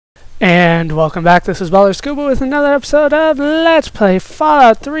And welcome back, this is Baller Scuba with another episode of Let's Play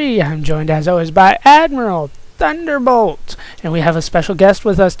Fallout 3. I'm joined as always by Admiral Thunderbolt, and we have a special guest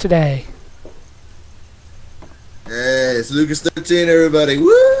with us today. Hey, it's Lukuz13, everybody. Woo!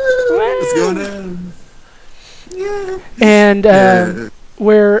 What's going on? Yeah. And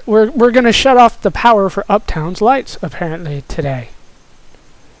we're gonna shut off the power for Uptown's lights apparently today.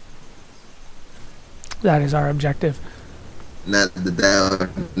 That is our objective. Not that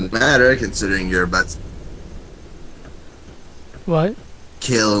that would matter, considering you're about to What?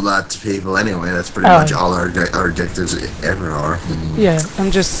 kill lots of people anyway. That's pretty much all our objectives ever are. Yeah,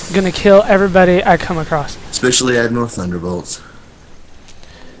 I'm just gonna kill everybody I come across. Especially Admiral Thunderbolts.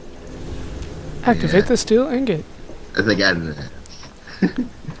 Activate the steel ingot. I think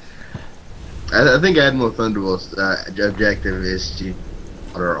I think Admiral Thunderbolt's objective is to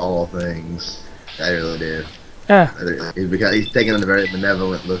order all things. I really do. Yeah. He's taking a very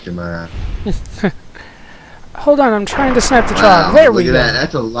benevolent look in my eye. Hold on, I'm trying to snipe the Wow, trog. There we go. Look at that.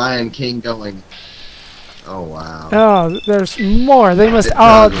 That's a Lion King going. Oh, wow. Oh, there's more. They must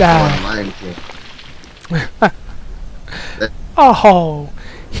all die. Lion King. Oh,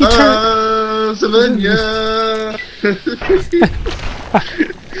 he turned. Savannah!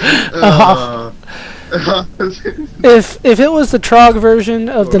 If it was the Trog version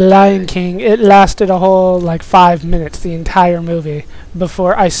of the Lion King, it lasted a whole like 5 minutes, the entire movie,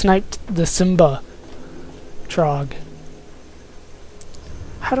 before I sniped the Simba Trog.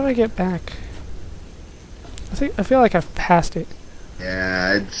 How do I get back? I feel like I've passed it.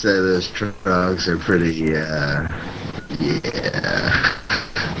 Yeah, I'd say those Trogs are pretty, yeah.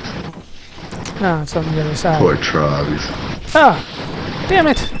 Oh, it's on the other side. Poor Trogs. Oh, damn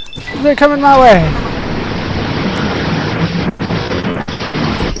it! They're coming my way.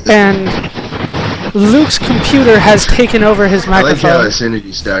 And Luke's computer has taken over his microphone. I like how as soon as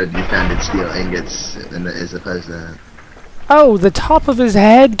you started, you found it steel ingots as opposed to... Oh, the top of his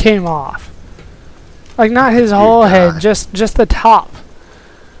head came off. Like, not his whole head, just the top.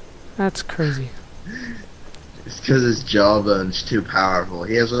 That's crazy. It's because his jawbone's too powerful.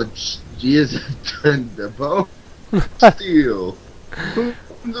 He has a bone steel.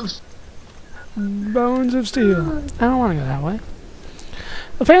 Bones of steel. I don't want to go that way.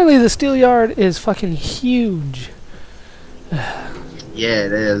 Apparently the steel yard is fucking huge. Yeah,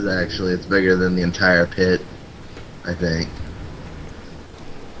 it is actually. It's bigger than the entire pit, I think.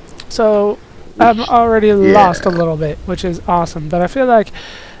 So, I'm already lost a little bit, which is awesome. But I feel like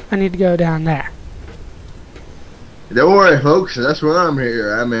I need to go down there. Don't worry, folks. That's why I'm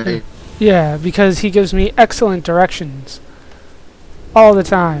here. I mean... Yeah, because he gives me excellent directions. All the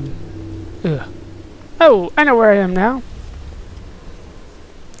time. Ugh. Oh, I know where I am now.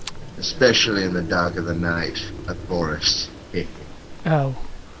 Especially in the dark of the night, a forest. Oh,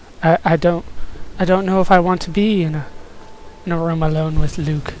 I don't know if I want to be in a room alone with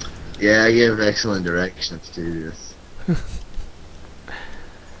Luke. Yeah, I give excellent directions to this.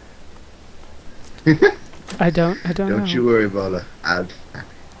 I don't know. Don't you worry, Bola.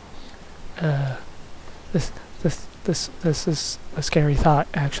 This is a scary thought,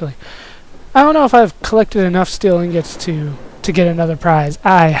 actually. I don't know if I've collected enough steel ingots to get another prize.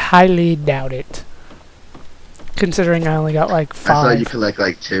 I highly doubt it. Considering I only got like 5. I thought you collect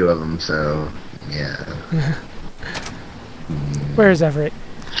like 2 of them, so yeah. Where's Everett?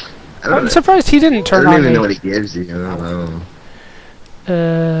 I'm surprised he didn't turn on me. I don't even know what he gives you. I don't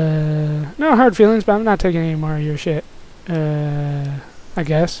know. No hard feelings, but I'm not taking any more of your shit. I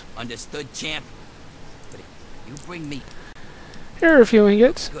guess. Understood, champ. But if you bring me... Here are a few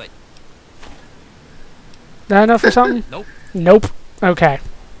ingots. Good. That enough for something? Nope. Nope. Okay.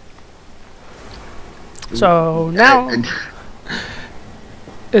 So now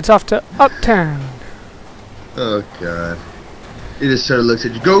it's off to Uptown. Oh god. He just sort of looks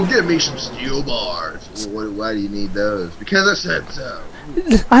at you. Go get me some steel bars. Well, why do you need those? Because I said so.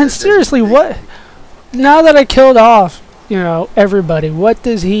 I'm seriously, what? Now that I killed off, everybody, what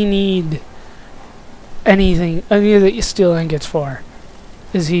does he need any of the steel ingots for?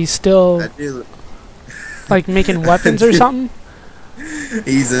 Is he still like making weapons or something?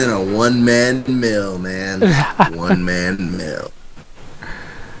 He's in a one-man mill, man. One-man mill.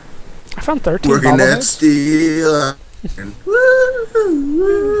 I found 13 working that bobbleheads. steel.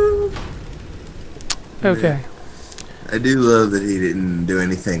 Okay. I do love that he didn't do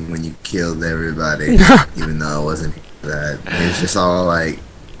anything when you killed everybody, even though it wasn't that. It was just all like,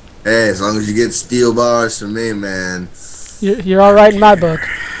 hey, as long as you get steel bars from me, man. You're all right in my book.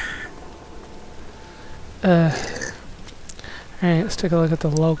 Alright, let's take a look at the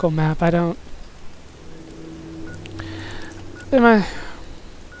local map.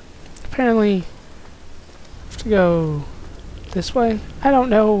 apparently have to go this way. I don't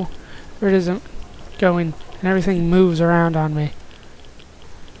know where it is I'm going, and everything moves around on me.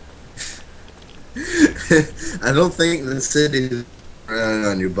 I don't think the city is running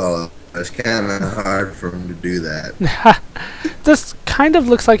on your ball. It's kind of hard for him to do that. This kind of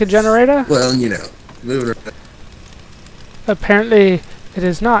looks like a generator. Well, you know, moving around. Apparently, it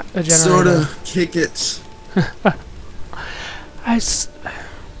is not a generator. Sort of kick it.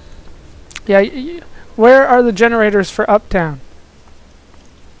 Yeah, where are the generators for Uptown?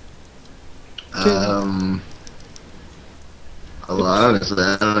 Well, honestly,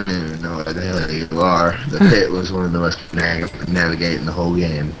 I don't even know where the hell you are. The Pitt was one of the most navigating the whole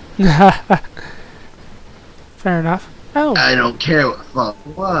game. Fair enough. Oh. I don't care what fault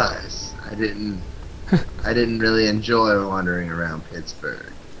it was. I didn't really enjoy wandering around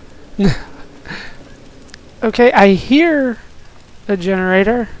Pittsburgh. Okay, I hear a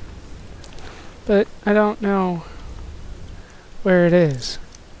generator, but I don't know where it is.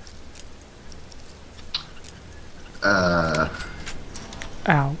 Ow.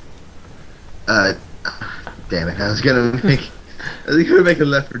 Damn it! I was gonna make a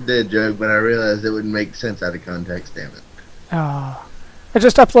Left 4 Dead joke, but I realized it wouldn't make sense out of context. Damn it! I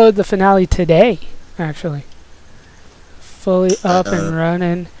just uploaded the finale today, actually. Fully up and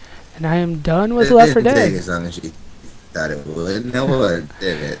running, and I am done with Left 4 Dead. Didn't take as long as you thought it would. No, what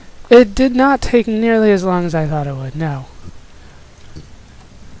did it? It did not take nearly as long as I thought it would. No.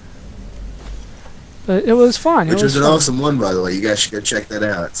 But it was fun. Which was an awesome one, by the way. You guys should go check that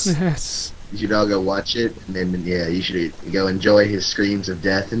out. Yes. You should all go watch it, and then you should go enjoy his screams of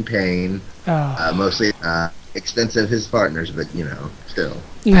death and pain. Oh. Mostly expensive his partners, but you know, still.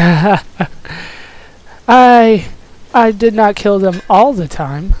 I did not kill them all the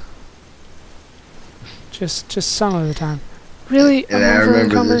time. Just some of the time. Really? And I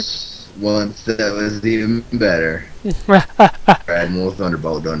remember this once that was even better. Admiral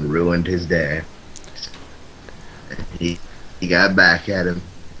Thunderbolt done ruined his day. He got back at him.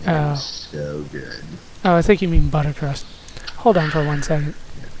 It was so good. Oh, I think you mean Buttercrust. Hold on for 1 second.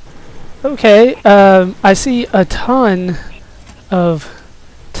 Okay, I see a ton of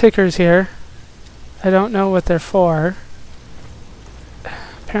tickers here. I don't know what they're for.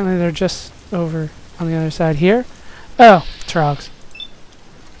 Apparently they're just over on the other side here. Oh, Trogs.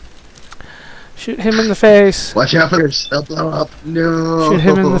 Shoot him in the face. Watch out for this. They'll blow up. No. Shoot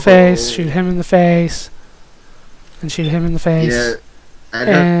him in the face. Shoot him in the face. And shoot him in the face. Yeah,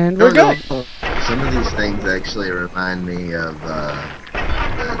 and we're good. Some of these things actually remind me of the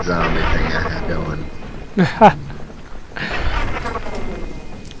zombie thing I had going.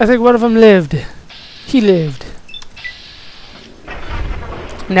 I think one of them lived. He lived.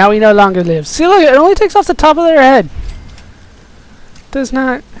 Now he no longer lives. See, look, it only takes off the top of their head. Does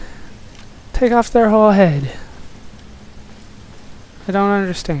not take off their whole head. I don't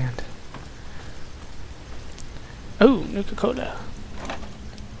understand. Oh, Nuka-Cola.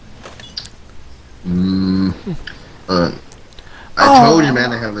 I told you,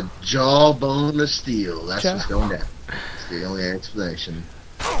 man, I have a jawbone of steel. That's what's going down. That's the only explanation.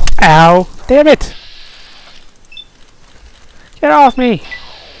 Ow. Damn it. Get off me.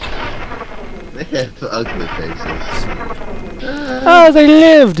 They have ugly faces. Oh, they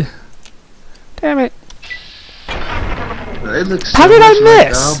lived. Damn it. They look so How did I much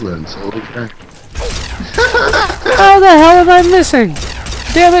miss? like goblins. Holy crap. How the hell am I missing?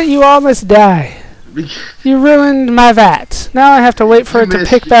 Damn it, you almost die. You ruined my vat. Now I have to wait for it to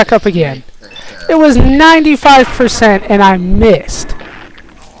pick back up again. It was 95% and I missed.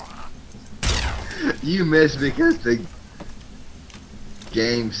 You missed because the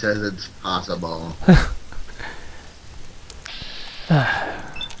game says it's possible.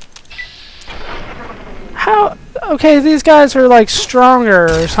 How? Okay, these guys are like stronger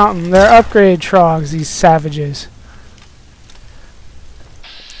or something. They're upgrade trogs, these savages.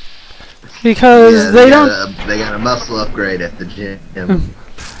 Because yeah, don't. They got a muscle upgrade at the gym.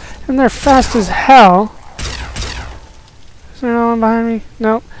 And they're fast as hell. Is there no one behind me?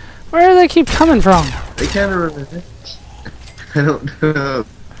 Nope. Where do they keep coming from? They kind of. I don't know.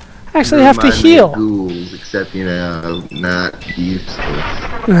 I actually have to heal. Ghouls, except you know, not useless.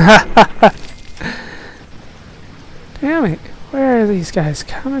 Damn it. Where are these guys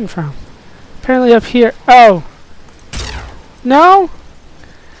coming from? Apparently up here. Oh. No?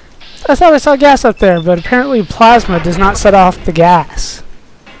 I thought I saw gas up there, but apparently plasma does not set off the gas.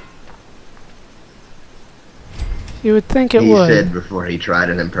 You would think it would. He said before he tried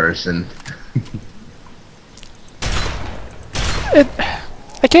it in person.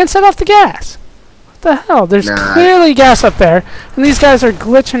 I can't set off the gas. What The hell? There's Nah. clearly gas up there, and these guys are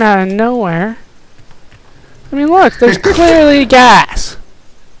glitching out of nowhere. I mean, look, there's clearly gas.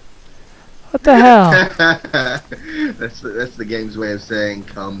 What the hell? that's the game's way of saying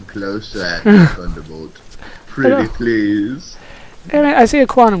come closer, Thunderbolt. Pretty please. Damn it, I see a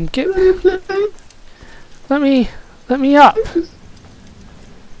quantum. Let me up.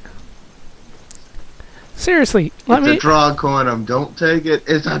 Seriously, let me. It's a draw quantum. Don't take it.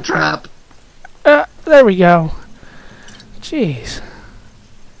 It's a trap. There we go. Jeez.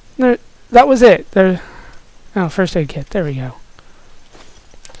 There, that was it. There. Oh, first aid kit. There we go.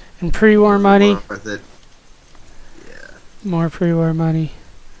 And pre-war money. Worth it. Yeah. More pre-war money.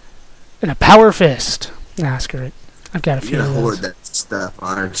 And a power fist. Nah, screw it. I've got a few You're of gonna hoard those. that stuff,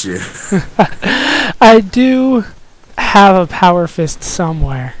 aren't you? I do have a power fist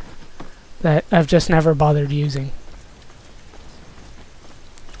somewhere that I've just never bothered using.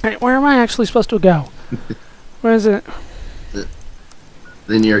 Alright, where am I actually supposed to go? Where is it?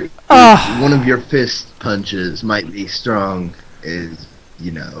 Then one of your fist punches might be strong as,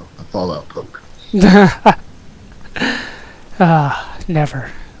 you know, a fallout poke.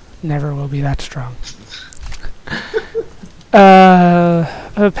 Never. Never will be that strong.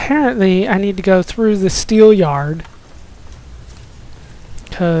 Apparently I need to go through the steel yard.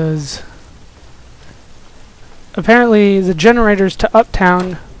 Because apparently the generators to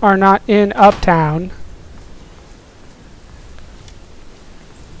Uptown are not in Uptown.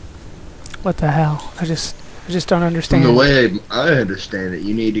 What the hell? I just don't understand. From the way I understand it,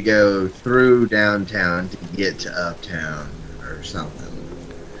 you need to go through downtown to get to Uptown or something.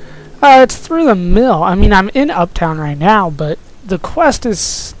 It's through the mill. I mean, I'm in Uptown right now, but the quest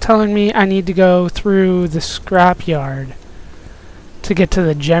is telling me I need to go through the scrapyard to get to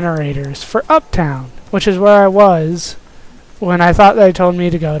the generators for Uptown, which is where I was when I thought they told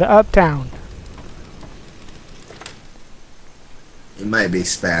me to go to Uptown. You might be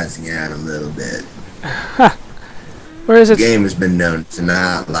spazzing out a little bit. Where is The it? game has been known to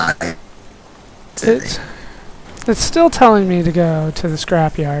not like. It's still telling me to go to the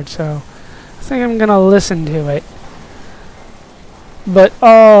scrapyard, so I think I'm gonna listen to it. But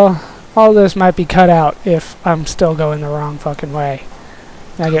all this might be cut out if I'm still going the wrong fucking way.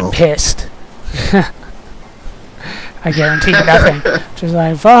 I get pissed. I guarantee nothing. Just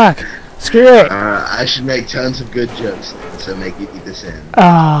like, fuck, screw it. I should make tons of good jokes, so make you eat this in.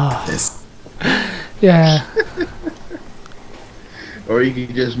 Ah, yeah. Or you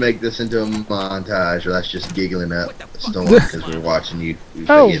can just make this into a montage, or that's just giggling up a storm because we're watching you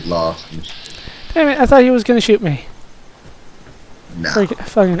get lost and shit. Damn it, I thought he was gonna shoot me. No. Freaking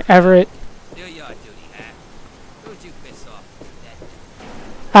fucking Everett. Do your duty, huh? Who'd you piss off?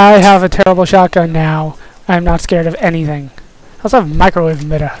 I have a terrible shotgun now. I'm not scared of anything. I also have a microwave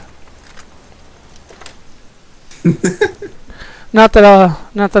emitter. Not that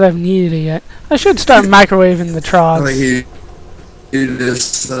I've needed it yet. I should start microwaving the trogs. Like you're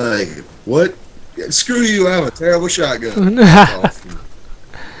just like, what? Screw you! I have a terrible shotgun. Awesome.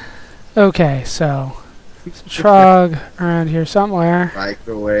 Okay, so trog around here somewhere.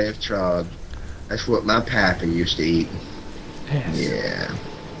 Microwave trog. That's what my pappy used to eat. Yes. Yeah.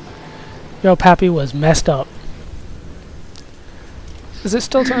 Yo, Pappy was messed up. Is it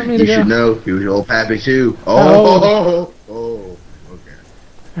still telling me to You go? should know. He was old pappy too. Oh. Okay.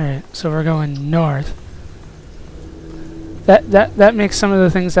 Alright, so we're going north. That makes some of the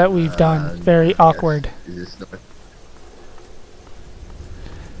things that we've done very yes. awkward. Is this north?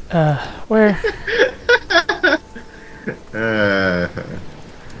 Where?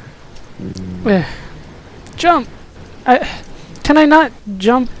 Where? Jump! Can I not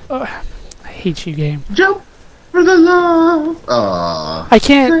jump? I hate you, game. Jump for the love. Aww. I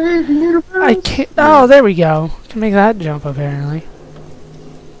can't. I can't. Oh, there we go. Can make that jump apparently.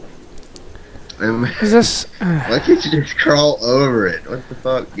 Is this? Why can't you just crawl over it? What the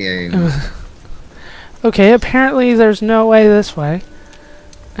fuck, game? Okay, apparently there's no way this way.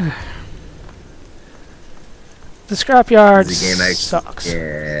 The scrapyard sucks.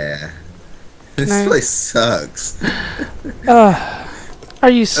 Yeah. This place sucks. Are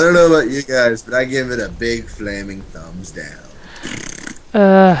you? I don't know about you guys, but I give it a big flaming thumbs down.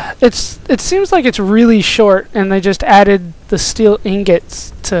 It seems like it's really short, and they just added the steel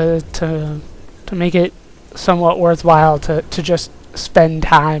ingots to make it somewhat worthwhile to just spend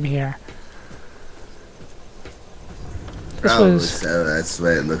time here. This Probably was so. That's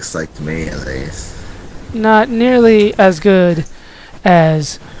what it looks like to me, at least. not nearly as good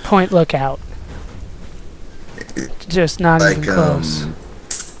as Point Lookout. Just not even close.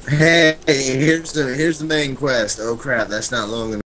 Hey, here's the main quest. Oh crap, that's not long enough.